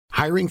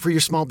Hiring for your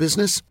small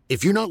business?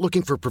 If you're not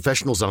looking for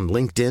professionals on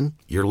LinkedIn,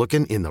 you're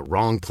looking in the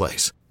wrong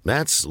place.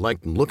 That's like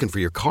looking for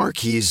your car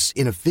keys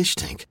in a fish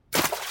tank.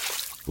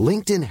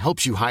 LinkedIn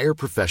helps you hire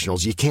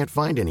professionals you can't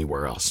find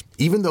anywhere else,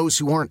 even those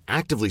who aren't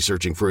actively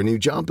searching for a new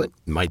job but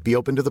might be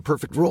open to the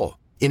perfect role.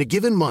 In a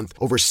given month,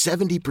 over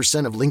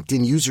 70% of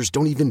LinkedIn users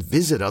don't even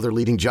visit other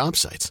leading job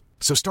sites.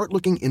 So start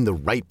looking in the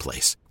right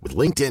place. With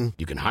LinkedIn,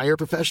 you can hire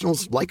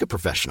professionals like a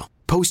professional.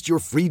 Post your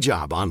free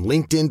job on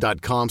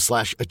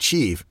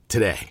linkedin.com/achieve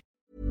today.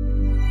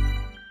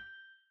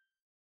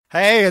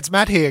 Hey, it's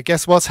Matt here.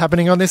 Guess what's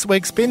happening on this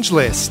week's binge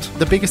list?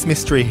 The biggest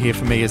mystery here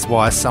for me is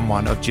why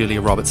someone of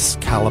Julia Roberts'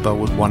 calibre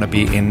would want to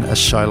be in a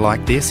show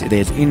like this.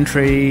 There's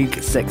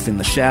intrigue, sex in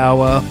the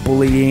shower,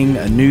 bullying,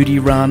 a nudie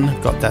run.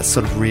 Got that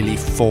sort of really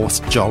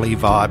forced, jolly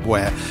vibe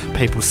where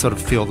people sort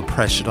of feel the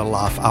pressure to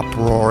laugh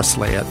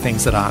uproariously at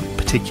things that aren't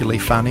particularly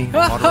funny.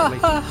 Moderately.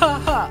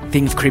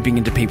 Things creeping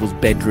into people's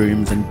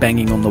bedrooms and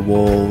banging on the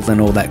walls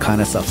and all that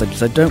kind of stuff.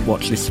 So don't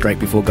watch this straight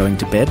before going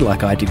to bed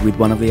like I did with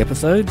one of the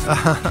episodes.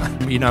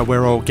 You know,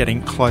 we're all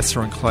getting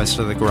closer and closer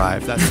to the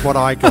grave. That's what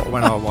I got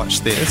when I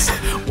watched this.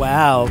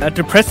 Wow, a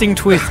depressing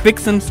twist.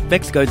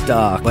 Bex goes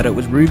dark, but it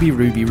was Ruby,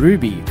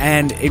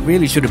 and it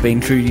really should have been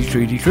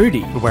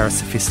Trudy. We're a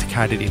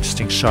sophisticated,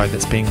 interesting show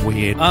that's being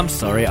weird. I'm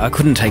sorry, I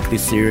couldn't take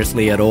this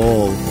seriously at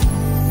all.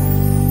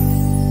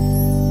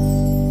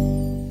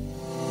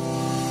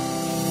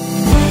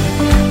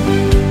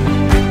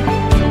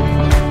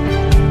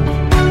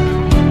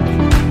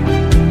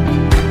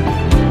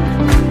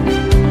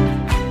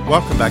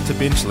 Welcome back to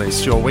Binge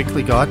List, your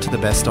weekly guide to the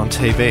best on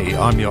TV.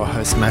 I'm your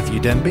host, Matthew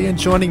Denby, and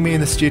joining me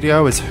in the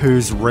studio is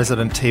Who's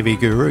resident TV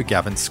guru,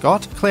 Gavin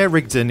Scott. Claire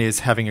Rigdon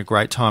is having a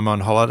great time on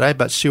holiday,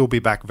 but she'll be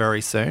back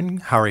very soon.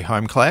 Hurry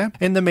home, Claire.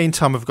 In the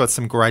meantime, we've got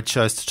some great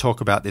shows to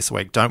talk about this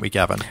week, don't we,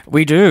 Gavin?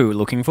 We do.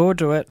 Looking forward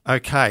to it.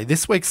 Okay,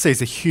 this week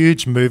sees a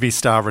huge movie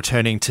star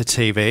returning to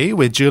TV,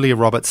 with Julia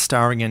Roberts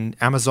starring in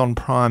Amazon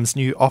Prime's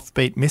new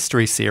offbeat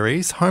mystery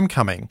series,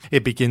 Homecoming.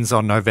 It begins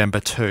on November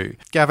 2.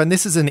 Gavin,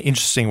 this is an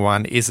interesting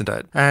one, isn't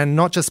it? And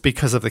not just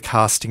because of the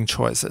casting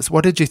choices.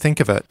 What did you think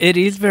of it? It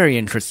is very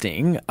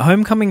interesting.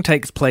 Homecoming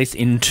takes place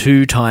in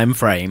 2 time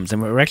frames,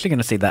 and we're actually going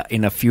to see that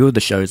in a few of the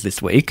shows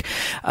this week.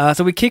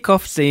 So we kick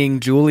off seeing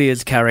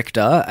Julia's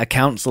character, a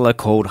counsellor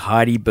called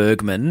Heidi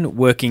Bergman,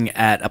 working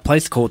at a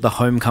place called the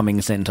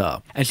Homecoming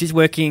Centre. And she's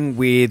working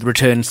with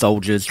returned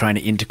soldiers, trying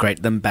to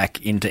integrate them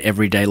back into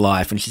everyday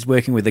life. And she's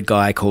working with a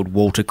guy called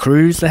Walter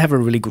Cruz. They have a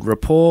really good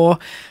rapport,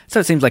 so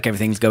it seems like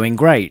everything's going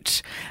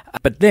great.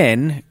 But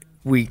then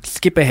we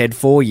skip ahead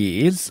 4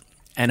 years,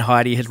 and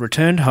Heidi has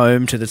returned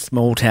home to the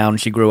small town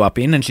she grew up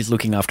in, and she's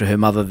looking after her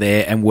mother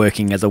there and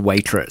working as a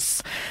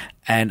waitress.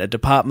 And a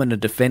Department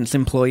of Defense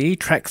employee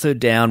tracks her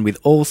down with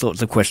all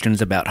sorts of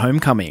questions about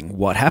Homecoming.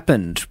 What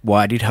happened?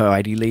 Why did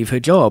Heidi leave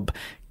her job?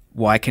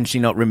 Why can she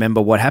not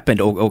remember what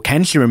happened? Or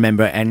can she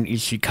remember, and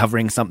is she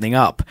covering something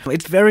up?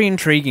 It's very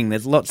intriguing.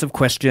 There's lots of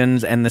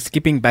questions, and the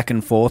skipping back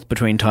and forth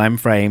between time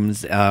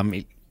frames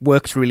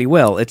works really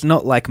well. It's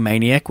not like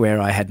Maniac, where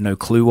I had no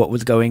clue what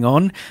was going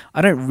on.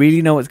 I don't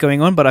really know what's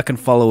going on, but I can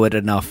follow it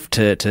enough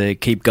to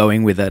keep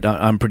going with it.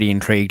 I'm pretty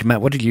intrigued.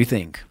 Matt, what did you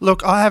think?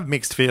 Look, I have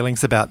mixed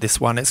feelings about this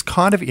one. It's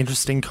kind of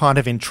interesting, kind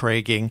of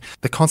intriguing.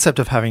 The concept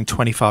of having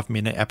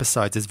 25-minute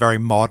episodes is very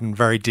modern,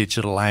 very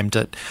digital, aimed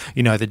at,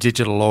 you know, the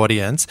digital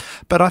audience.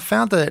 But I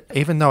found that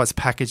even though it's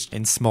packaged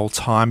in small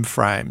time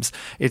frames,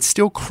 it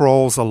still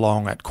crawls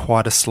along at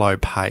quite a slow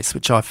pace,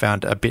 which I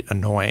found a bit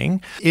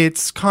annoying.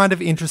 It's kind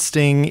of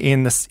interesting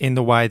in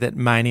the way that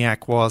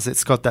Maniac was.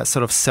 It's got that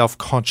sort of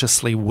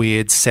self-consciously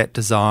weird set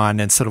design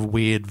and sort of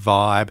weird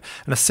vibe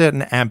and a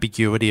certain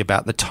ambiguity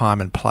about the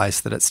time and place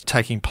that it's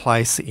taking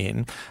place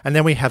in. And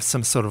then we have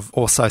some sort of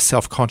also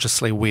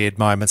self-consciously weird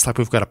moments, like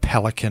we've got a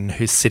pelican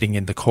who's sitting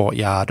in the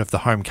courtyard of the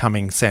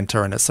Homecoming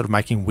Centre, and it's sort of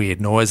making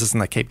weird noises,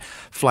 and they keep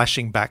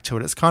flashing back to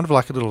it. It's kind of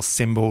like a little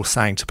symbol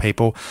saying to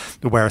people,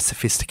 we're a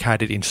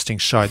sophisticated, interesting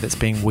show that's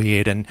being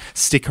weird, and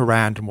stick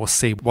around and we'll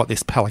see what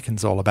this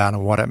pelican's all about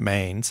and what it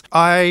means.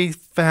 I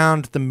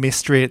found the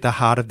mystery at the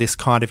heart of this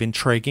kind of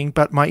intriguing,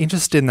 but my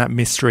interest in that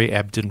mystery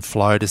ebbed and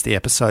flowed as the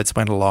episodes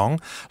went along.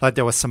 Like,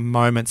 there were some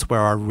moments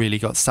where I really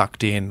got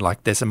sucked in.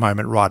 Like, there's a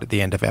moment right at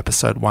the end of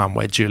episode 1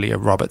 where Julia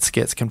Roberts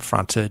gets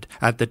confronted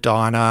at the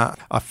diner.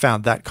 I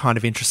found that kind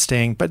of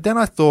interesting, but then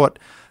I thought,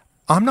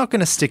 I'm not going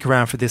to stick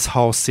around for this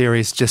whole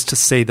series just to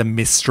see the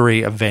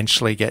mystery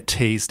eventually get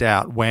teased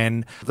out,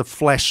 when the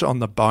flesh on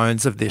the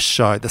bones of this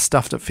show, the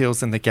stuff that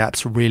fills in the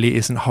gaps, really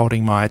isn't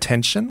holding my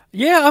attention.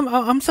 Yeah,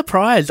 I'm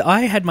surprised.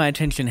 I had my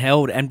attention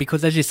held, and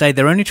because, as you say,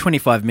 they're only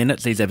 25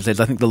 minutes, these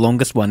episodes. I think the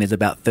longest one is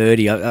about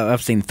 30.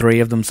 I've seen 3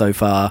 of them so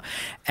far,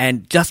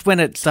 and just when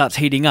it starts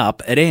heating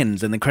up, it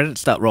ends and the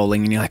credits start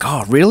rolling, and you're like,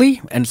 oh,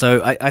 really? And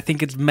so I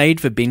think it's made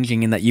for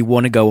binging in that you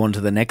want to go on to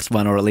the next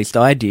one, or at least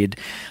I did.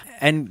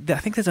 And I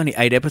think there's only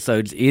 8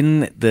 episodes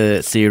in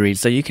the series,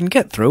 so you can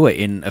get through it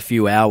in a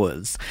few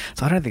hours.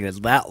 So I don't think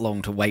there's that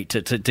long to wait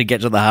to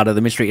get to the heart of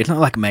the mystery. It's not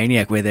like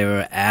Maniac where there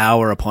are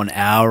hour upon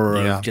hour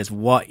of just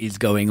what is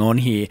going on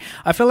here.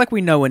 I feel like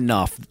we know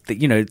enough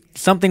that,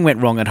 something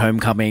went wrong at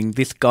Homecoming.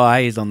 This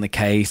guy is on the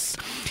case.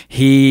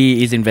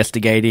 He is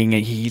investigating.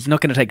 He's not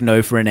going to take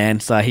no for an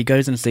answer. He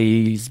goes and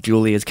sees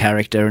Julia's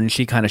character and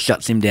she kind of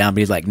shuts him down,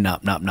 but he's like, no,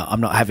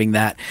 I'm not having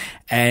that.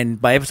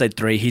 And by episode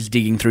 3, he's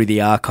digging through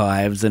the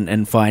archives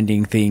and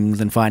finding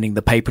things and finding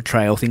the paper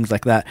trail, things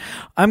like that.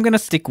 I'm going to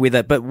stick with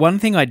it. But one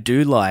thing I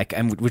do like,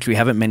 and which we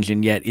haven't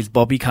mentioned yet, is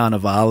Bobby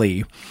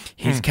Cannavale.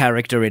 His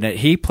character in it,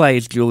 he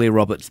plays Julia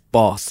Roberts'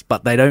 boss,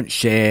 but they don't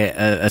share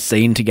a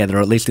scene together,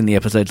 or at least in the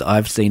episodes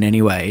I've seen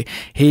anyway.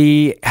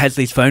 He has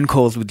these phone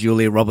calls with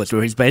Julia Roberts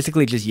where he's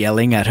basically just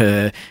yelling at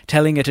her,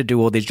 telling her to do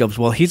all these jobs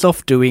while he's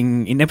off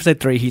doing... In episode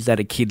 3, he's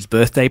at a kid's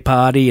birthday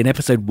party. In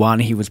episode 1,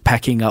 he was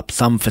packing up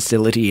some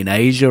facility in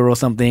Asia or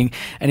something,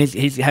 and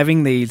he's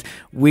having these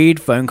weird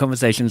phone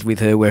conversations with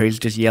her where he's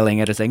just yelling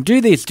at her saying,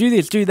 do this, do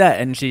this, do that,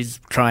 and she's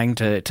trying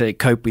to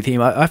cope with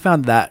him. I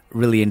found that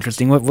really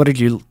interesting. What did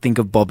you think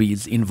of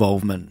Bobby's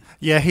involvement?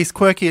 Yeah, he's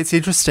quirky. It's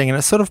interesting, and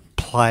it sort of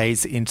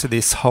plays into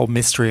this whole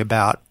mystery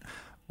about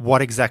what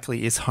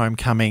exactly is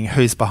Homecoming,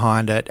 who's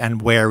behind it,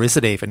 and where is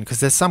it even? Because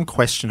there's some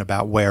question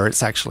about where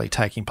it's actually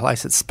taking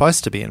place. It's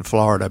supposed to be in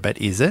Florida, but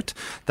is it?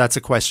 That's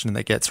a question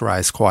that gets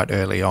raised quite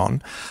early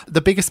on.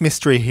 The biggest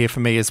mystery here for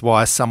me is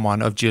why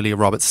someone of Julia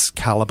Roberts'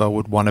 caliber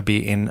would want to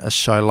be in a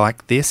show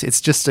like this.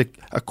 It's just a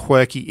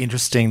quirky,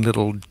 interesting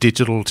little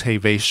digital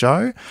TV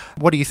show.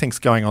 What do you think's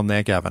going on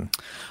there, Gavin?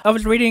 I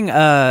was reading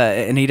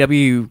an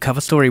EW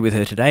cover story with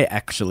her today,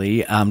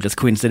 actually, just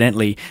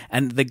coincidentally,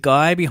 and the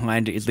guy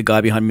behind it is the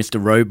guy behind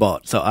Mr. Robot.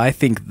 So I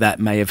think that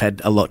may have had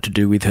a lot to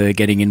do with her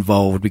getting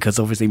involved, because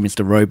obviously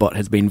Mr. Robot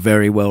has been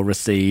very well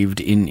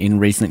received in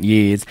recent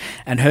years,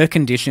 and her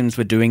conditions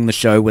for doing the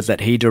show was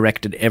that he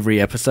directed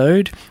every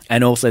episode,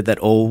 and also that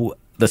all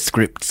the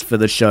scripts for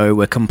the show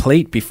were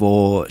complete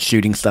before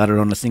shooting started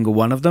on a single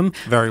one of them.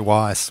 Very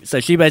wise. So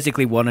she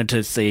basically wanted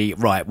to see,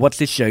 right, what's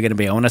this show going to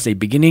be? I want to see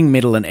beginning,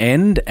 middle and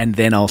end, and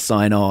then I'll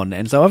sign on.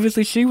 And so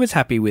obviously she was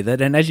happy with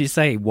it. And as you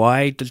say,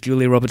 why does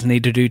Julia Roberts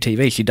need to do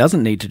TV? She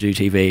doesn't need to do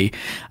TV,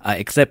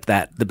 except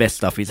that the best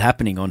stuff is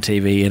happening on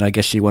TV, and I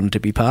guess she wanted to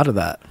be part of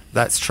that.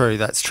 That's true.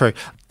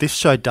 This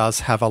show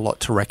does have a lot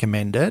to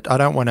recommend it. I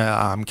don't want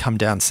to come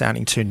down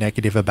sounding too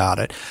negative about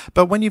it.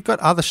 But when you've got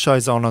other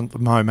shows on at the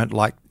moment,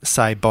 like,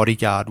 say,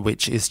 Bodyguard,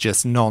 which is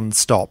just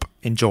non-stop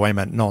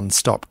enjoyment,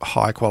 non-stop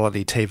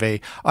high-quality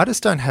TV, I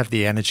just don't have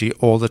the energy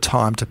all the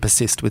time to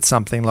persist with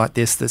something like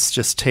this that's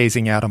just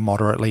teasing out a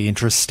moderately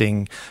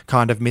interesting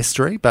kind of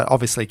mystery. But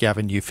obviously,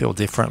 Gavin, you feel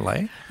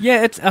differently.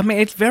 Yeah,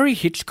 it's very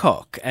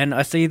Hitchcock, and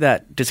I see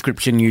that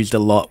description used a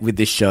lot with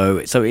this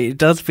show. So it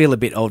does feel a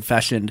bit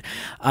old-fashioned.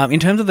 In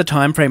terms of the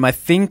time frame, I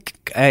think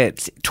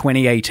it's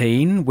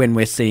 2018 when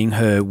we're seeing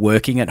her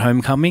working at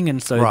Homecoming,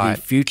 and so the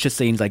future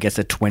scenes, I guess,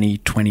 are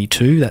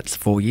 2022. That's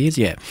 4 years,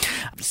 yeah.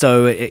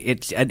 So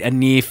it's a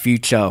near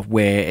future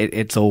where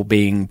it's all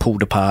being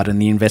pulled apart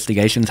and the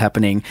investigation's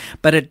happening.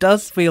 But it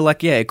does feel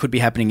like, it could be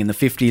happening in the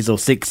 50s or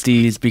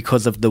 60s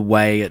because of the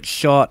way it's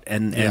shot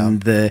and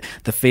the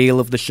feel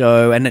of the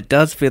show. And it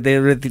does feel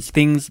there are these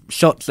things,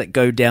 shots that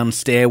go down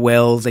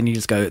stairwells, and you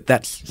just go,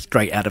 that's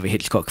straight out of a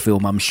Hitchcock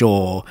film, I'm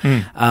sure.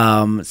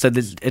 So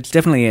it's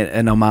definitely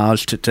an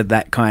homage to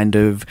that kind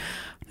of,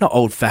 not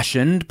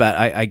old-fashioned, but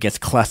I guess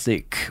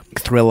classic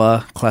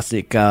thriller,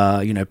 classic,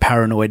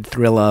 paranoid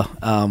thriller,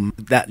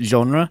 that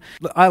genre.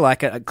 I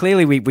like it.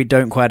 Clearly, we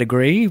don't quite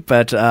agree,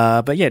 but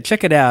yeah,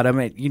 check it out. I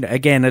mean,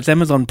 again, it's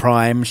Amazon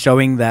Prime,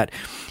 showing that,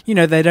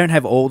 they don't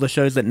have all the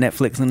shows that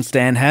Netflix and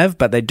Stan have,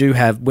 but they do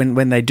have,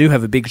 when they do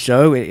have a big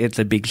show, it's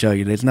a big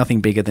show. There's nothing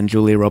bigger than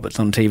Julia Roberts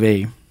on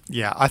TV.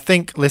 Yeah, I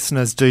think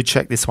listeners do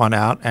check this one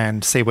out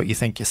and see what you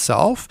think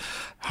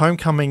yourself.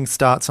 Homecoming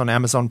starts on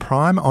Amazon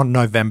Prime on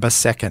November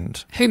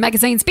 2nd. Who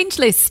Magazine's Binge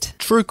List.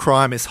 True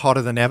crime is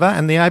hotter than ever,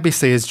 and the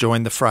ABC has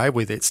joined the fray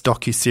with its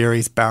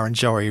docuseries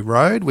Barrenjoey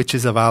Road, which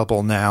is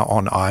available now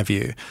on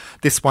iView.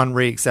 This one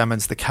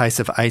re-examines the case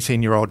of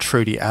 18-year-old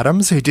Trudy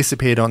Adams, who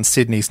disappeared on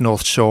Sydney's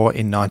North Shore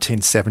in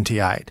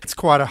 1978. It's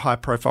quite a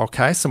high-profile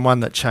case, and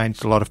one that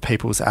changed a lot of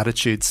people's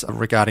attitudes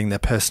regarding their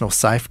personal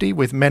safety,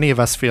 with many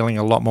of us feeling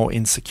a lot more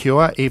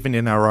insecure, even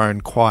in our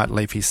own quiet,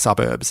 leafy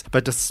suburbs.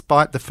 But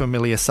despite the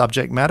familiar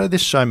subject matter,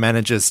 this show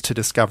manages to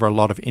discover a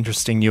lot of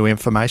interesting new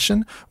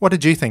information. What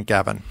did you think,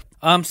 Gavin?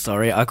 I'm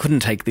sorry, I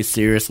couldn't take this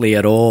seriously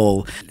at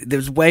all.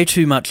 There's way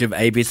too much of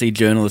ABC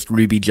journalist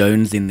Ruby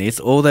Jones in this.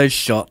 All those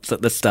shots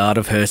at the start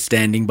of her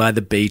standing by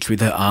the beach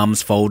with her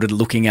arms folded,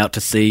 looking out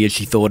to sea as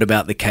she thought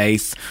about the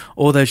case.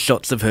 All those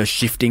shots of her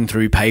shifting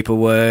through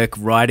paperwork,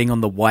 writing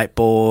on the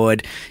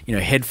whiteboard,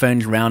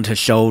 headphones round her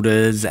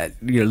shoulders,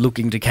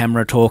 looking to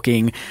camera,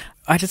 talking.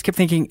 I just kept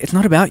thinking, it's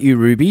not about you,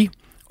 Ruby.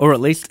 or at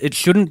least it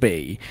shouldn't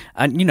be.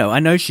 And, I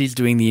know she's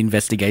doing the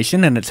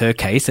investigation and it's her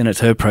case and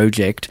it's her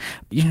project.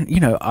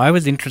 I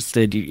was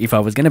interested, if I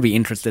was going to be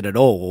interested at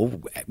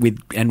all,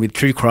 with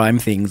true crime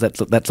things,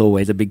 that's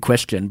always a big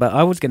question. But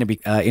I was going to be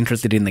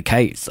interested in the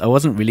case. I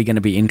wasn't really going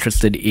to be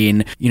interested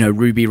in,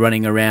 Ruby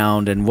running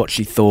around and what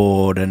she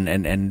thought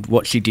and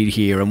what she did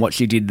here and what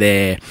she did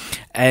there.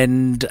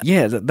 And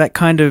yeah, that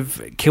kind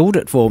of killed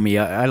it for me.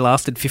 I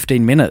lasted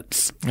 15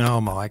 minutes.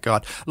 Oh my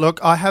God. Look,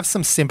 I have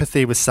some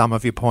sympathy with some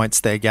of your points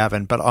there,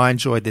 Gavin, but I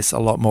enjoyed this a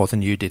lot more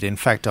than you did. In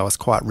fact, I was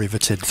quite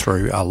riveted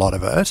through a lot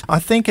of it. I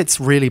think it's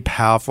really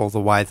powerful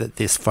the way that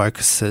this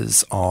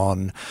focuses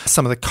on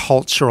some of the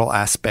cultural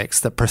aspects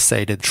that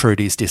preceded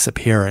Trudy's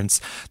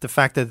disappearance. The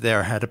fact that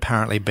there had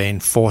apparently been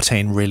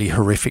 14 really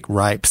horrific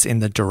rapes in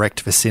the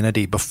direct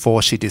vicinity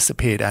before she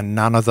disappeared, and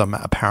none of them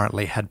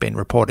apparently had been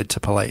reported to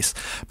police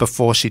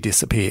before she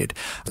disappeared.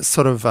 It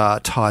sort of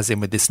ties in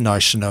with this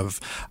notion of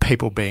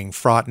people being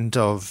frightened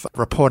of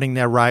reporting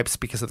their rapes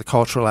because of the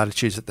cultural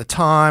attitudes at the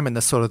time and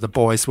the sort of the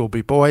boys will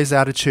be boys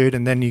attitude.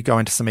 And then you go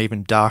into some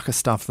even darker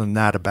stuff than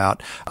that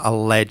about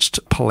alleged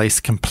police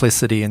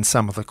complicity in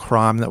some of the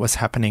crime that was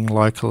happening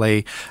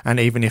locally, and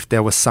even if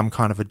there was some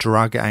kind of a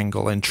drug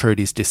angle in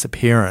Trudy's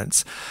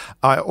disappearance.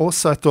 I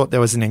also thought there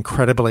was an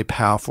incredibly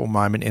powerful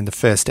moment in the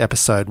first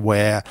episode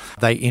where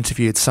they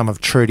interviewed some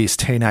of Trudy's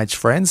teenage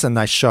friends and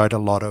they showed a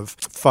lot of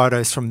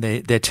photos from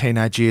their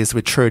teenage years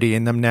with Trudy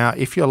in them. Now,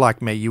 if you're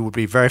like me, you would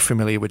be very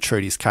familiar with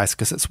Trudy's case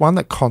because it's one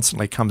that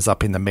constantly comes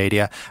up in the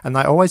media, and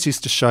they always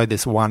used to show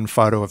this one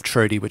photo of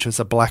Trudy, which was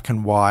a black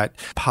and white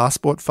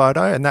passport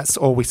photo, and that's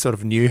all we sort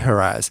of knew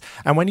her as.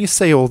 And when you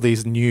see all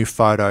these new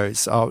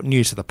photos,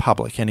 new to the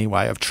public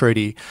anyway, of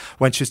Trudy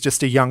when she's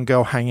just a young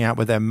girl hanging out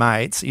with her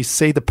mates, you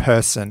see the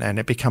person and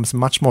it becomes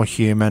much more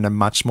human and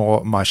much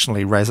more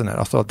emotionally resonant.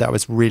 I thought that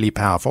was really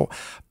powerful.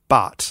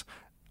 But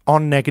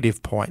on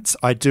negative points,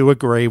 I do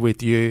agree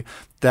with you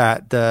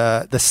that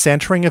the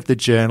centering of the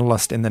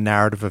journalist in the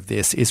narrative of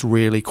this is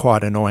really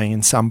quite annoying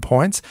in some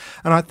points.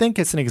 And I think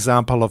it's an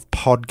example of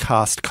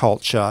podcast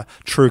culture,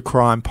 true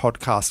crime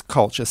podcast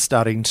culture,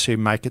 starting to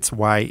make its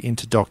way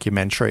into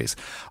documentaries.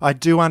 I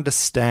do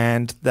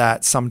understand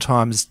that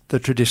sometimes the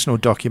traditional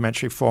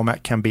documentary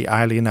format can be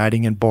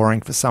alienating and boring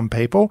for some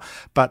people,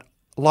 but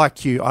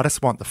like you, I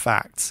just want the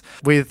facts.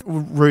 With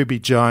Ruby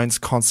Jones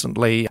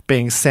constantly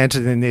being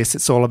centered in this,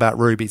 it's all about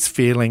Ruby's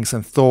feelings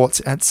and thoughts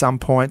at some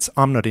points.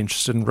 I'm not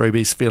interested in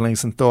Ruby's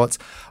feelings and thoughts.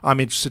 I'm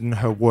interested in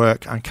her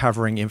work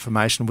uncovering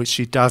information, which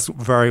she does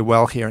very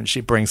well here, and she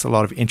brings a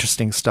lot of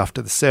interesting stuff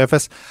to the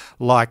surface,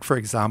 like, for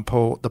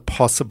example, the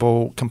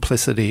possible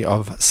complicity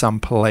of some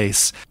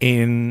police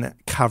in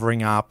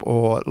covering up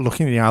or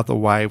looking the other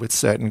way with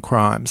certain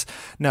crimes.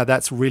 Now,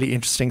 that's really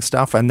interesting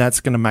stuff, and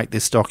that's going to make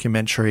this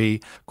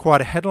documentary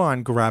quite a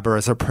headline grabber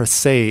as it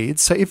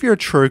proceeds. So if you're a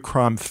true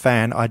crime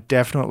fan, I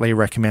definitely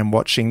recommend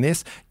watching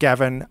this.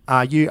 Gavin,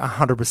 are you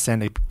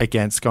 100%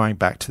 against going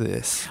back to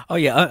this? Oh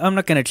yeah, I'm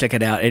not going to check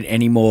it out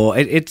anymore.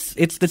 It's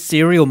the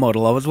Serial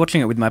model. I was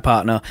watching it with my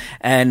partner,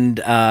 and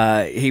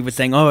he was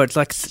saying, "Oh, it's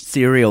like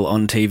Serial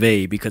on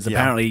TV," because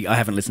apparently I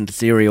haven't listened to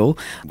Serial.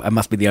 I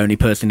must be the only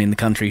person in the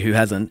country who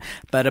hasn't.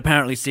 But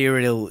apparently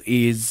Serial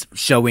is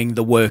showing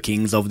the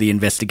workings of the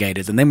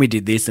investigators, and then we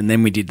did this, and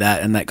then we did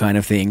that, and that kind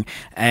of thing.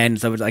 And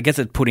so I guess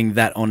it's putting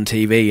that on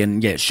TV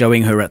and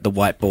showing her at the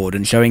whiteboard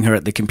and showing her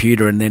at the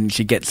computer, and then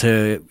she gets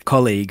her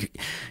colleague,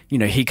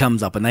 he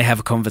comes up and they have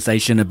a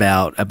conversation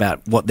about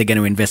what they're going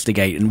to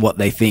investigate and what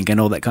they think and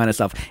all that kind of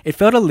stuff. It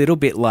felt a little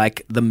bit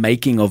like the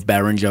making of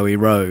Barrenjoey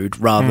Road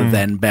rather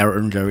than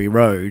Barrenjoey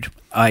Road,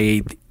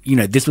 i.e.,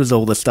 this was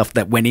all the stuff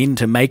that went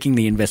into making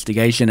the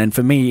investigation. And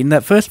for me, in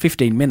that first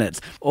 15 minutes,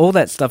 all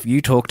that stuff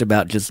you talked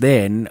about just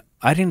then,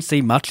 I didn't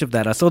see much of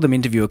that. I saw them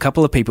interview a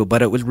couple of people,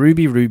 but it was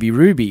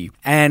Ruby.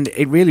 And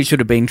it really should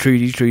have been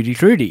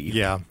Trudy.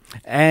 Yeah.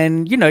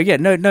 And,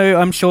 no,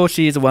 I'm sure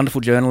she is a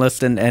wonderful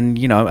journalist. And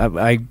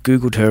I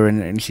Googled her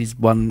and she's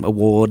won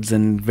awards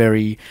and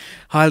very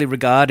highly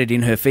regarded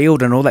in her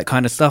field and all that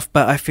kind of stuff.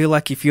 But I feel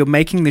like if you're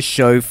making this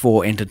show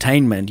for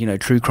entertainment,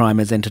 true crime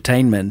as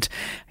entertainment,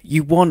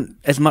 you want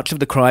as much of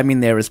the crime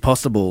in there as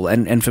possible.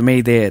 And for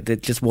me, there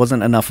just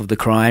wasn't enough of the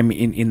crime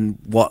in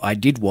what I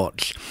did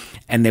watch.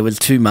 And there was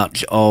too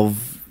much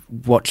of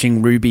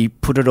watching Ruby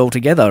put it all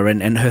together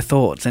and her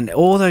thoughts and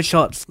all those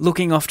shots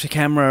looking off to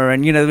camera,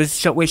 and there's a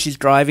shot where she's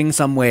driving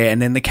somewhere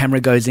and then the camera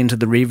goes into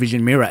the rear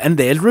vision mirror and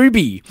there's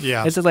Ruby.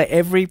 Yeah. It's just like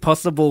every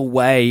possible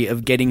way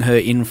of getting her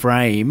in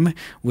frame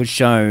was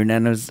shown,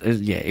 and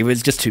it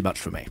was just too much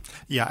for me.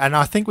 Yeah, and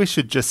I think we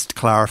should just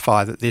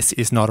clarify that this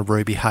is not a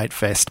Ruby hate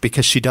fest,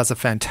 because she does a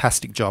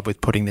fantastic job with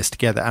putting this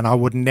together, and I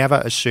would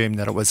never assume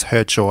that it was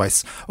her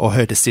choice or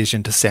her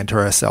decision to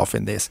centre herself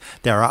in this.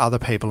 There are other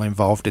people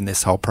involved in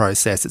this whole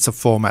process. it's a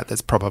format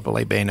that's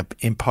probably been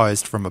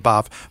imposed from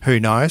above. Who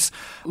knows?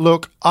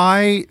 Look,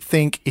 I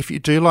think if you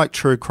do like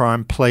true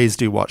crime, please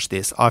do watch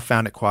this. I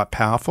found it quite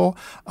powerful.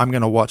 I'm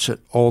going to watch it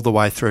all the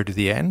way through to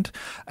the end.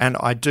 And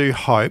I do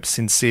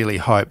sincerely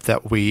hope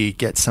that we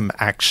get some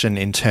action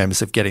in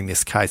terms of getting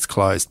this case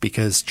closed,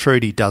 because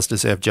Trudy does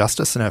deserve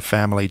justice and her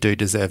family do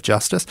deserve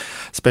justice,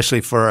 especially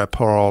for a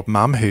poor old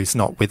mum who's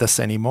not with us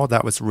anymore.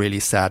 That was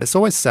really sad. It's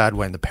always sad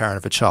when the parent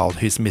of a child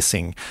who's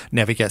missing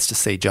never gets to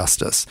see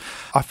justice.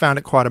 I found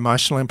it quite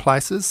emotional in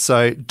places,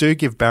 so do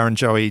give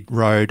Barrenjoey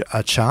Road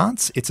a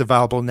chance. It's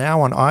available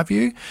now on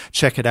iView.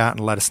 Check it out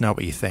and let us know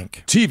what you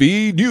think.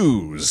 TV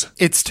News.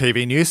 It's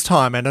TV news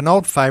time, and an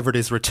old favourite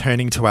is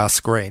returning to our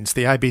screens.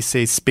 The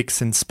ABC's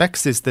Spicks and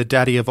Specs is the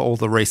daddy of all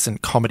the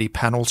recent comedy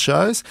panel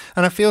shows,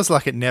 and it feels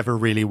like it never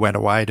really went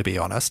away, to be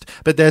honest.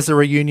 But there's a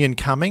reunion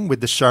coming,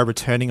 with the show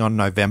returning on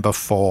November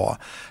 4.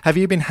 Have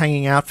you been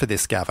hanging out for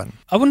this, Gavin?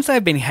 I wouldn't say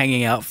I've been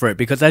hanging out for it,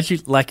 because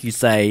like you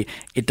say,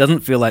 it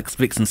doesn't feel like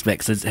Spicks and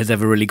Specs has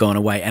ever really gone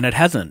away, and it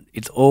hasn't.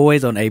 It's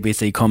always on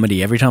ABC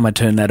Comedy. Every time I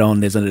turn that on,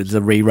 there's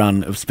a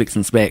rerun of Spicks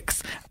and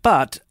Specs.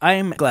 But I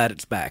am glad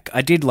it's back.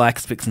 I did like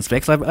Spicks and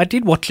Specs. I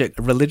did watch it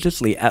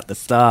religiously at the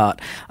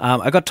start.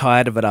 I got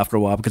tired of it after a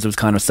while because it was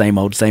kind of same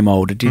old, same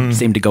old. It did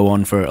seem to go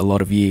on for a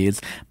lot of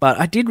years. But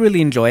I did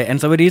really enjoy it, and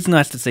so it is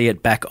nice to see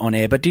it back on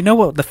air. But do you know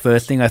what the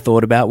first thing I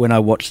thought about when I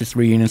watched this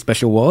reunion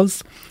special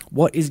was?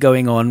 What is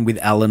going on with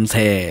Alan's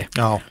hair?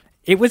 Oh.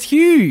 It was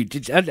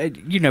huge.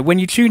 When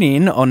you tune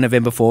in on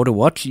November 4 to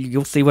watch,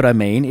 you'll see what I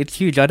mean. It's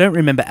huge. I don't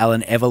remember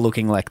Alan ever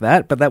looking like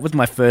that, but that was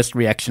my first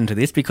reaction to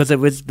this because it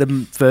was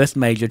the first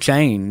major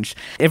change.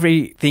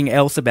 Everything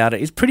else about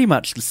it is pretty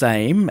much the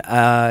same.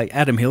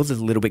 Adam Hills is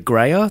a little bit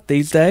greyer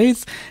these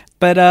days.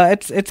 But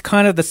it's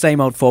kind of the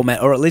same old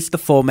format, or at least the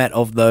format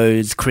of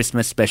those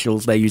Christmas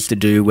specials they used to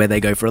do where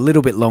they go for a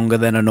little bit longer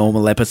than a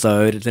normal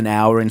episode. It's an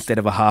hour instead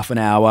of a half an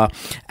hour,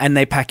 and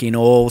they pack in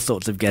all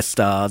sorts of guest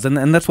stars.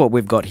 And that's what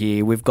we've got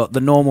here. We've got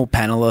the normal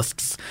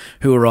panellists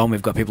who are on.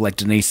 We've got people like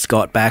Denise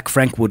Scott back,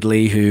 Frank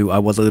Woodley, who I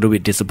was a little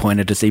bit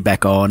disappointed to see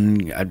back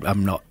on.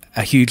 I'm not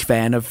a huge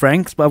fan of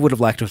Frank's, but I would have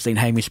liked to have seen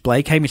Hamish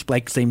Blake. Hamish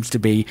Blake seems to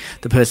be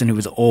the person who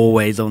was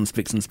always on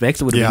Spicks and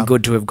Specs. It would have been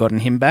good to have gotten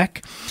him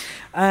back.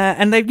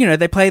 And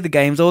they play the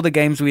games, all the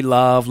games we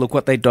love. Look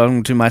what they've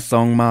done to my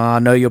song, Ma.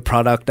 Know Your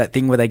Product, that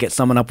thing where they get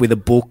someone up with a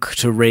book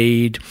to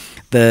read,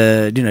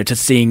 to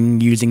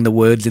sing using the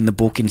words in the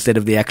book instead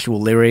of the actual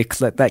lyrics.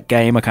 That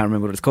game, I can't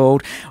remember what it's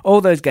called.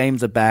 All those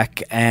games are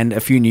back, and a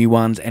few new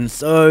ones, and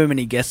so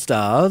many guest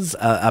stars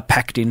are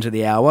packed into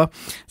the hour.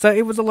 So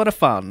it was a lot of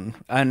fun,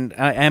 and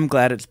I am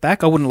glad it's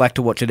back. I wouldn't like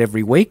to watch it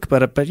every week,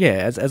 but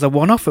yeah, as a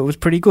one-off, it was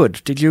pretty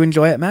good. Did you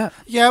enjoy it, Matt?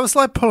 Yeah, it was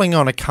like pulling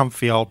on a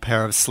comfy old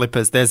pair of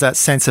slippers. There's that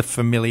sense of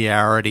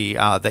familiarity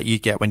that you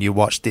get when you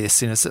watch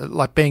this. It's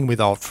like being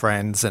with old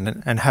friends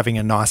and having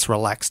a nice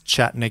relaxed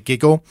chat and a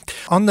giggle.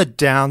 On the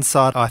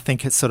downside, I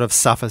think it sort of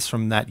suffers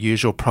from that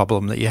usual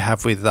problem that you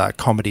have with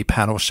comedy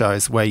panel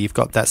shows where you've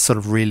got that sort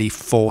of really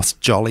forced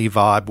jolly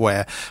vibe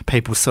where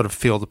people sort of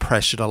feel the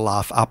pressure to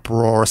laugh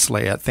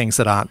uproariously at things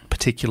that aren't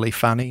particularly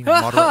funny,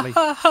 moderately.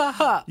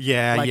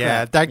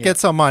 That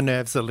gets on my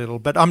nerves a little,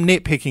 but I'm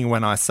nitpicking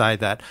when I say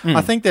that. I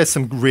think there's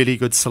some really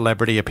good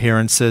celebrity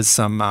appearances,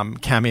 some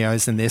cameos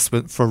in this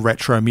for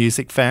retro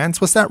music fans.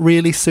 Was that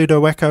really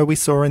Pseudo Echo we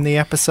saw in the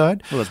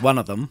episode? Well, it's one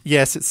of them.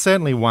 Yes, it's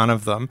certainly one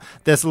of them.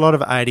 There's a lot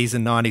of 80s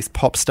and 90s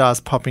pop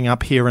stars popping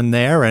up here and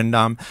there, and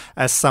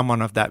as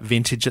someone of that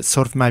vintage, it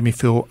sort of made me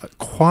feel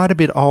quite a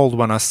bit old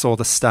when I saw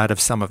the state of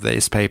some of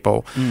these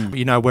people.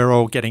 We're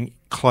all getting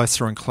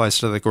closer and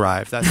closer to the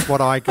grave. That's what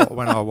I got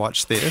when I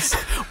watched this.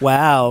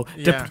 Wow.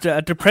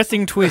 A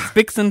depressing twist.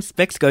 Spicks and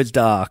Specs goes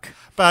dark.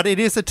 But it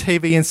is a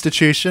TV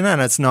institution,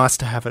 and it's nice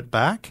to have it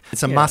back.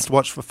 It's a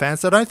must-watch for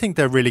fans. I don't think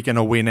they're really going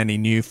to win any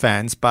new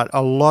fans, but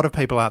a lot of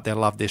people out there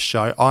love this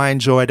show. I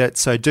enjoyed it,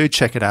 so do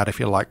check it out if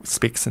you like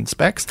Spicks and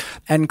Specs.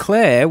 And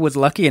Claire was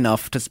lucky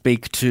enough to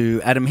speak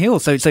to Adam Hill.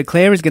 So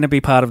Claire is going to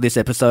be part of this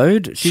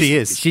episode. She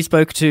is. She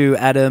spoke to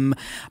Adam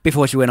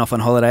before she went off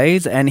on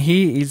holidays, and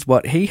here is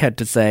what he had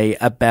to say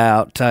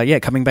about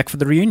coming back for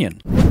the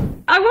reunion.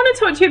 I want to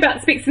talk to you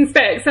about Spicks and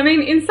Specs. I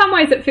mean, in some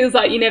ways it feels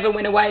like you never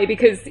went away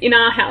because in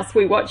our house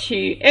we watch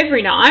you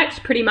every night,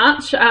 pretty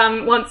much,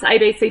 once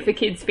ABC for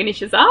Kids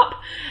finishes up.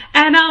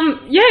 And,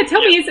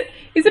 tell me, is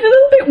it a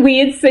little bit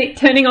weird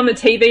turning on the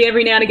TV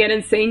every now and again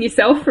and seeing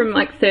yourself from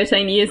like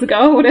 13 years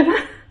ago or whatever?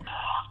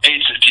 Do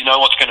you know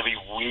what's going to be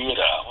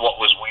weirder? What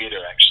was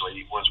weirder,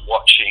 actually, was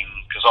watching,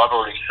 because I've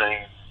already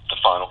seen the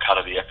final cut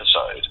of the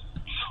episode.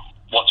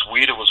 What's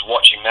weirder was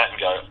watching that and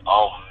go,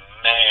 oh,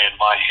 man,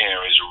 my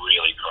hair is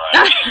really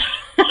great.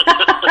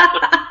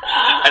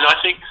 And I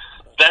think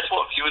that's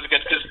what viewers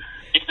get, because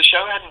if the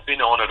show hadn't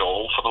been on at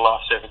all for the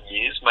last 7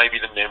 years, maybe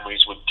the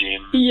memories would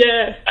dim.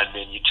 Yeah. And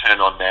then you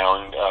turn on now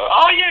and go,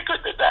 oh, yeah, good,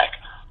 they're back.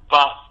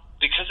 But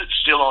because it's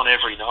still on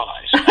every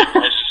night,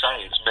 as you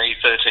say, it's me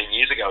 13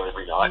 years ago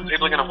every night,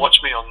 people are going to watch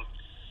me on,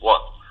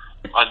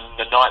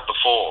 the night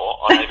before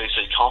on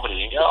ABC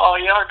Comedy and go, oh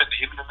yeah, I remember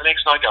him, and then the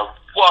next night go,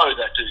 whoa,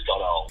 that dude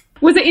got old.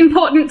 Was it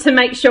important to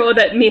make sure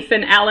that Miff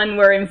and Alan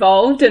were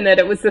involved and that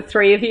it was the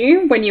three of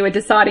you when you were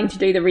deciding to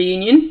do the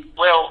reunion?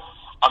 Well,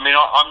 I mean,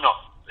 I'm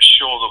not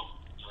sure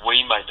that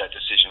we made that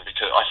decision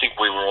because I think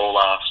we were all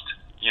asked,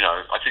 you know,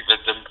 I think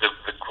that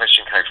the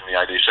question came from the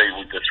ABC,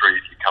 would the three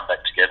of you come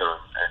back together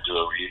and do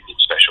a reunion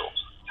special?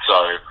 So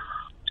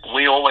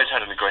we always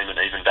had an agreement,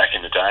 even back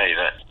in the day,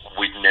 that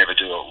we'd never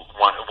do it.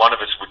 One of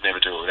us would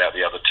never do it without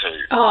the other two.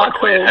 Oh,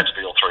 cool. It had to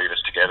be all three of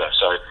us together.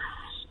 So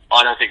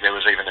I don't think there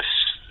was even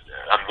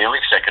a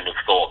millisecond of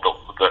thought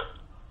that,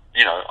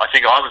 you know, I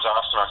think I was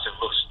asked and I said,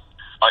 look,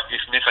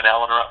 if Miff and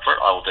Alan are up for it,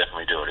 I will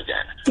definitely do it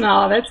again.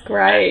 Oh, that's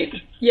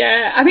great.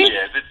 Yeah, I mean...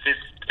 Yeah,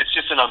 it's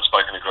just an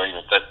unspoken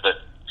agreement that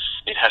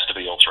it has to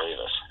be all three of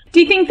us. Do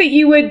you think that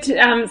you would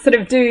sort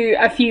of do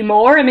a few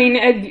more? I mean,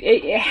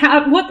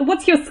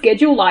 what's your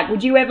schedule like?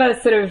 Would you ever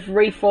sort of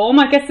reform?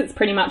 I guess it's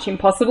pretty much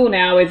impossible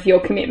now with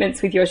your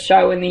commitments with your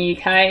show in the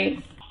UK.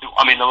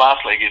 I mean, the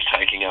last leg is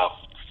taking up,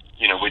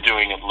 you know, we're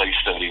doing at least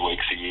 30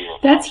 weeks a year.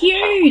 That's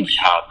huge. It's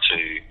hard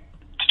to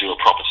do a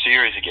proper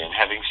series again.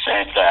 Having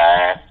said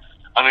that,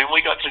 I mean,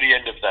 we got to the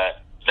end of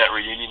that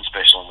reunion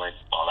special and went,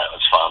 oh, that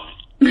was fun.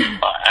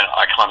 And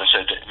I kind of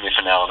said to Miff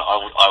and Alan,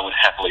 I would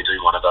happily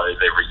do one of those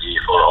every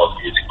year for Oz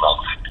Music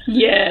Month.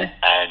 Yeah.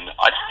 And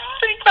I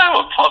think they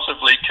were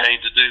possibly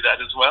keen to do that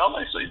as well.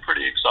 They seemed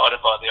pretty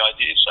excited by the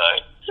idea,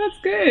 so... That's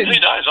good. Who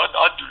knows?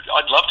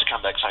 I'd love to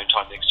come back same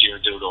time next year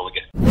and do it all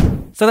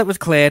again. So that was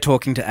Claire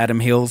talking to Adam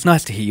Hills.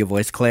 Nice to hear your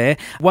voice, Claire.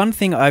 One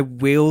thing I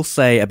will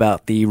say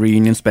about the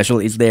reunion special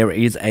is there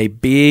is a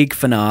big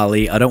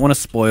finale. I don't want to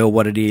spoil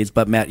what it is,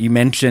 but Matt, you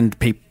mentioned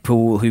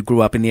people who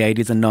grew up in the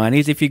 80s and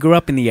 90s. If you grew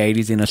up in the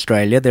 80s in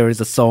Australia, there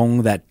is a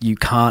song that you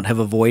can't have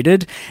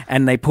avoided,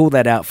 and they pull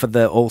that out for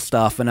the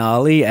all-star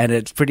finale, and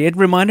it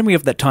reminded me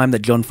of that time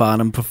that John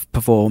Farnham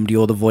performed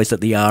You're the Voice at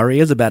the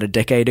Arias about a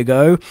decade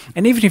ago.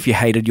 And even if you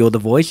hated You're the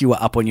Voice, you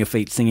were up on your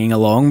feet singing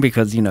along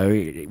because, you know,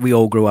 we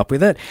all grew up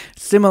with it.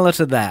 Similar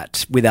to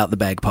that, without the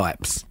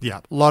bagpipes. Yeah,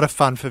 a lot of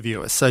fun for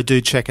viewers, so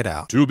do check it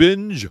out. To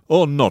binge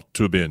or not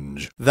to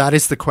binge? That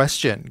is the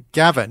question.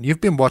 Gavin, you've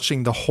been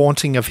watching The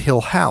Haunting of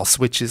Hill House,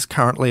 which is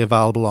currently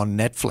available on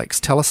Netflix.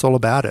 Tell us all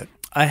about it.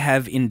 I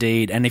have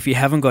indeed, and if you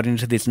haven't got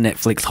into this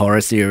Netflix horror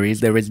series,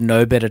 there is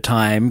no better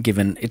time,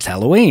 given it's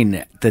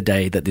Halloween, the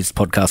day that this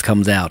podcast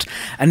comes out.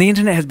 And the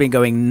internet has been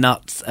going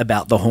nuts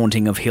about The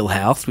Haunting of Hill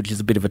House, which is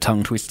a bit of a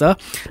tongue twister,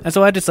 and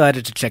so I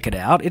decided to check it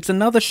out. It's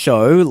another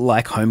show,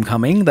 like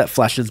Homecoming, that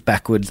flashes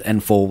backwards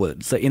and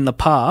forwards. So in the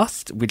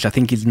past, which I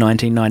think is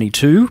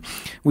 1992,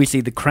 we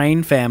see the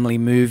Crane family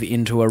move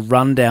into a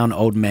rundown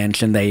old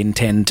mansion they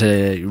intend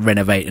to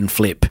renovate and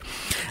flip.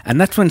 And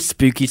that's when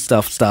spooky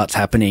stuff starts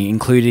happening,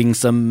 including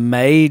some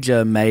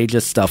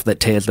major stuff that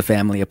tears the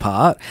family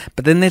apart.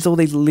 But then there's all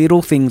these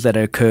little things that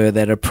occur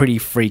that are pretty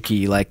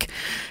freaky, like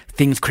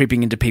things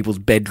creeping into people's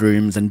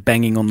bedrooms and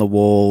banging on the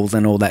walls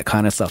and all that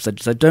kind of stuff.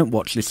 So don't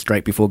watch this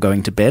straight before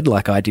going to bed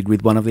like I did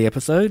with one of the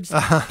episodes.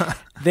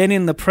 Then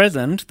in the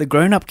present, the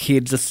grown-up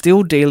kids are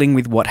still dealing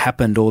with what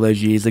happened all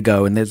those years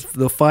ago, and there's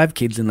the 5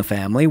 kids in the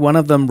family. One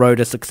of them wrote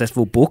a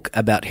successful book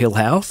about Hill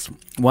House.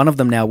 One of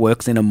them now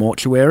works in a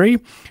mortuary.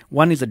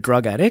 One is a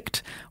drug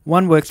addict.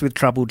 One works with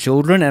troubled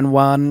children, and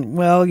one,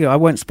 well, I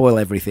won't spoil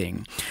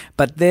everything.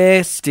 But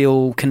they're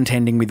still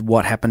contending with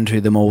what happened to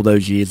them all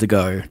those years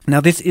ago.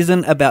 Now, this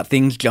isn't about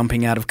things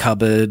jumping out of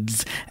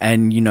cupboards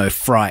and,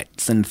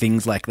 frights and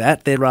things like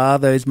that. There are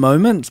those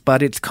moments,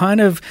 but it's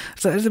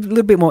it's a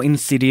little bit more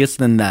insidious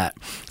than that.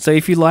 So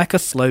if you like a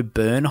slow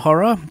burn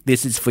horror,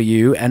 this is for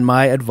you, and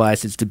my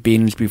advice is to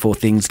binge before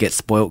things get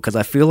spoilt, because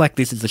I feel like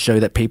this is a show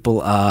that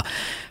people are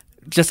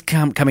just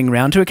coming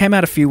around to. It came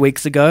out a few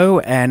weeks ago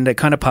and it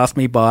kind of passed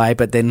me by,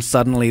 but then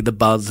suddenly the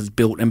buzz has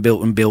built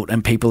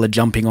and people are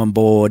jumping on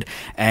board,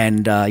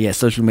 and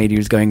social media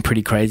is going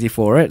pretty crazy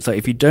for it. So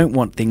if you don't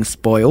want things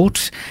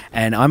spoiled,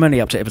 and I'm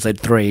only up to episode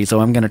 3, so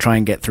I'm going to try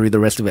and get through the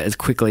rest of it as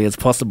quickly as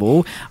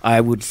possible,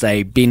 I would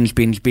say binge.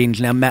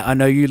 Now, Matt, I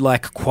know you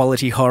like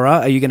quality horror.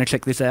 Are you going to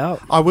check this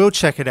out? I will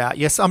check it out.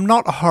 Yes, I'm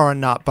not a horror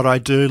nut, but I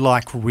do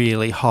like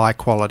really high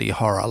quality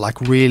horror, like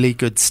really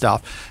good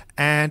stuff.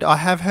 And I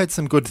have heard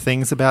some good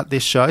things about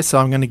this show, so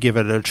I'm going to give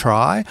it a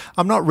try.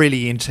 I'm not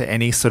really into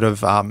any sort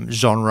of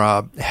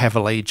genre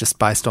heavily just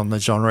based on the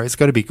genre. It's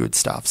got to be good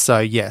stuff. So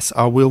yes,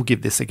 I will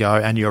give this a go,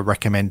 and your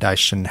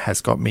recommendation has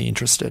got me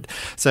interested.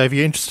 So if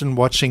you're interested in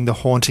watching The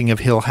Haunting of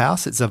Hill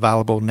House, it's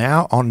available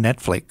now on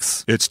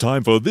Netflix. It's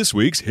time for this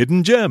week's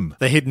Hidden Gem.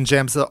 The hidden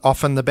gems are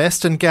often the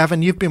best. And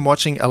Gavin, you've been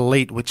watching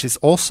Elite, which is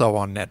also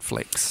on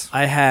Netflix.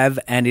 I have,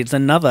 and it's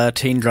another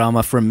teen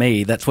drama from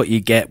me. That's what you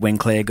get when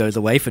Claire goes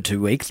away for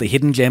 2 weeks. The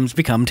hidden gems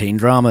become teen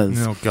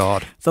dramas. Oh,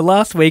 God. So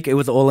last week it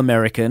was All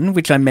American,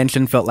 which I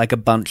mentioned felt like a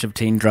bunch of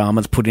teen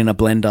dramas put in a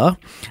blender.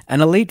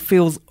 And Elite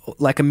feels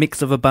like a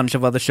mix of a bunch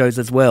of other shows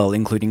as well,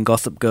 including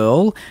Gossip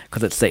Girl,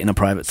 because it's set in a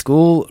private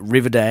school,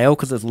 Riverdale,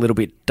 because it's a little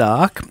bit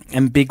dark,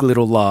 and Big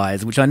Little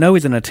Lies, which I know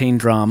isn't a teen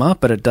drama,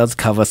 but it does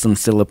cover some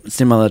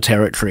similar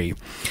territory.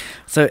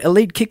 So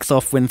Elite kicks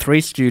off when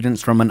 3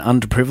 students from an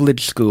underprivileged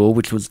school,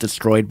 which was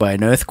destroyed by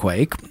an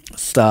earthquake,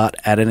 start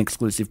at an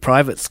exclusive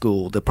private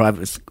school. The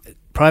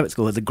private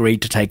school has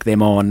agreed to take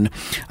them on,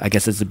 I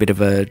guess, as a bit of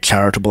a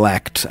charitable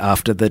act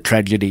after the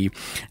tragedy.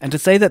 And to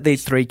say that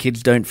these 3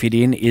 kids don't fit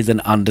in is an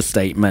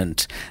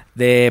understatement.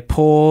 They're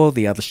poor,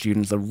 the other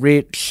students are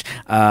rich,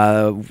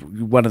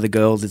 one of the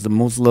girls is a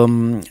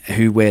Muslim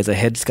who wears a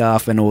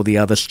headscarf, and all the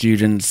other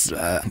students,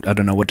 I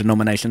don't know what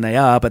denomination they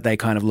are, but they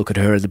kind of look at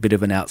her as a bit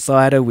of an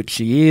outsider, which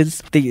she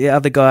is. The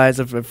other guys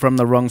are from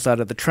the wrong side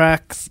of the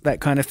tracks,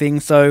 that kind of thing.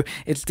 So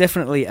it's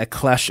definitely a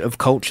clash of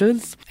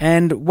cultures.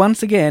 And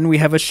once again, we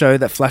have a show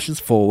that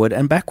flashes forward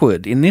and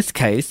backward. In this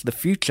case, the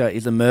future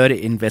is a murder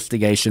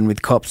investigation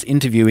with cops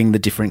interviewing the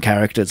different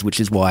characters,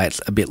 which is why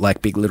it's a bit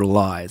like Big Little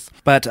Lies.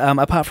 But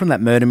apart from that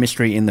murder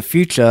mystery in the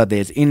future,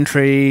 there's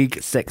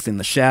intrigue, sex in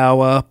the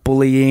shower,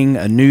 bullying,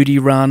 a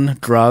nudie run,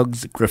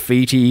 drugs,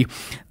 graffiti,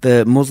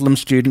 the Muslim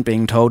student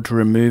being told to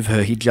remove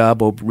her hijab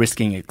or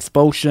risking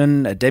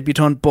expulsion, a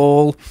debutante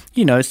ball,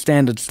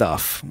 standard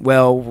stuff.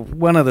 Well,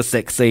 one of the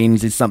sex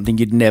scenes is something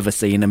you'd never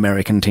see in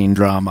American teen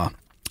drama.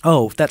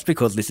 Oh, that's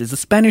because this is a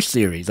Spanish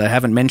series. I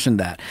haven't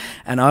mentioned that.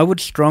 And I would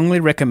strongly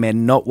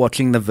recommend not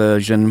watching the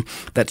version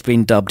that's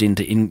been dubbed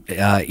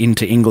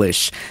into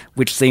English,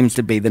 which seems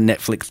to be the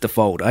Netflix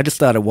default. I just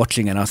started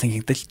watching it and I was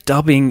thinking, this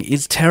dubbing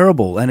is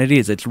terrible. And it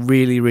is. It's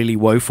really, really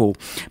woeful.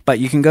 But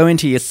you can go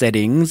into your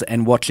settings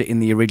and watch it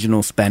in the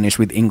original Spanish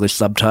with English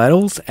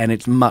subtitles, and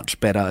it's much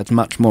better. It's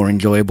much more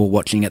enjoyable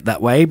watching it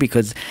that way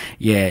because,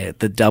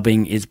 the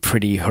dubbing is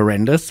pretty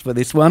horrendous for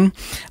this one.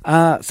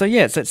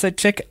 So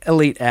check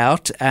Elite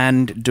out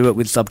and do it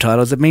with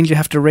subtitles. It means you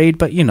have to read,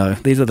 but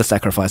these are the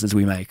sacrifices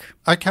we make.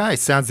 Okay,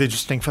 sounds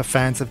interesting for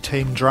fans of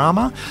teen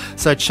drama.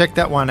 So check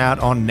that one out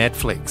on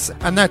Netflix.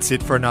 And that's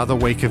it for another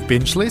week of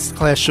Binge List.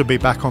 Claire should be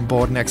back on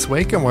board next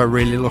week, and we're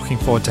really looking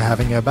forward to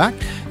having her back.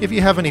 If you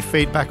have any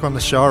feedback on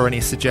the show or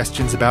any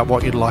suggestions about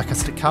what you'd like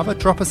us to cover,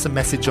 drop us a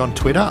message on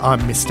Twitter.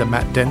 I'm Mr.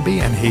 Matt Denby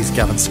and he's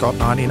Gavin Scott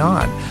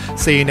 99.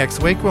 See you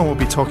next week when we'll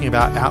be talking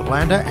about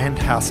Outlander and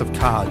House of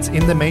Cards.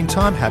 In the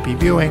meantime, happy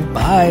viewing.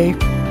 Bye.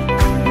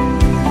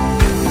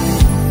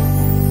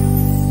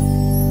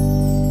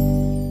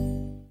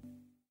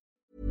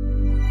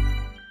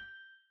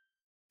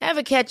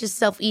 Ever catch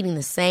yourself eating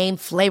the same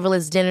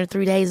flavorless dinner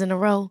 3 days in a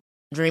row?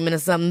 Dreaming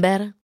of something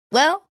better?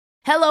 Well,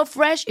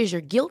 HelloFresh is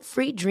your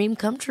guilt-free dream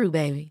come true,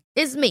 baby.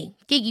 It's me,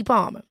 Keke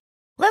Palmer.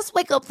 Let's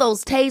wake up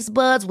those taste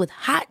buds with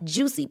hot,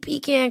 juicy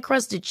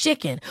pecan-crusted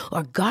chicken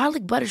or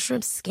garlic butter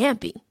shrimp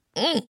scampi.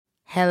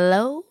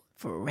 Hello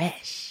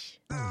Fresh.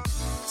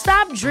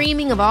 Stop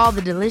dreaming of all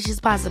the delicious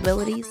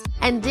possibilities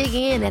and dig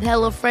in at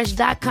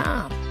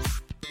HelloFresh.com.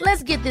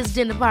 Let's get this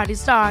dinner party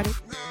started.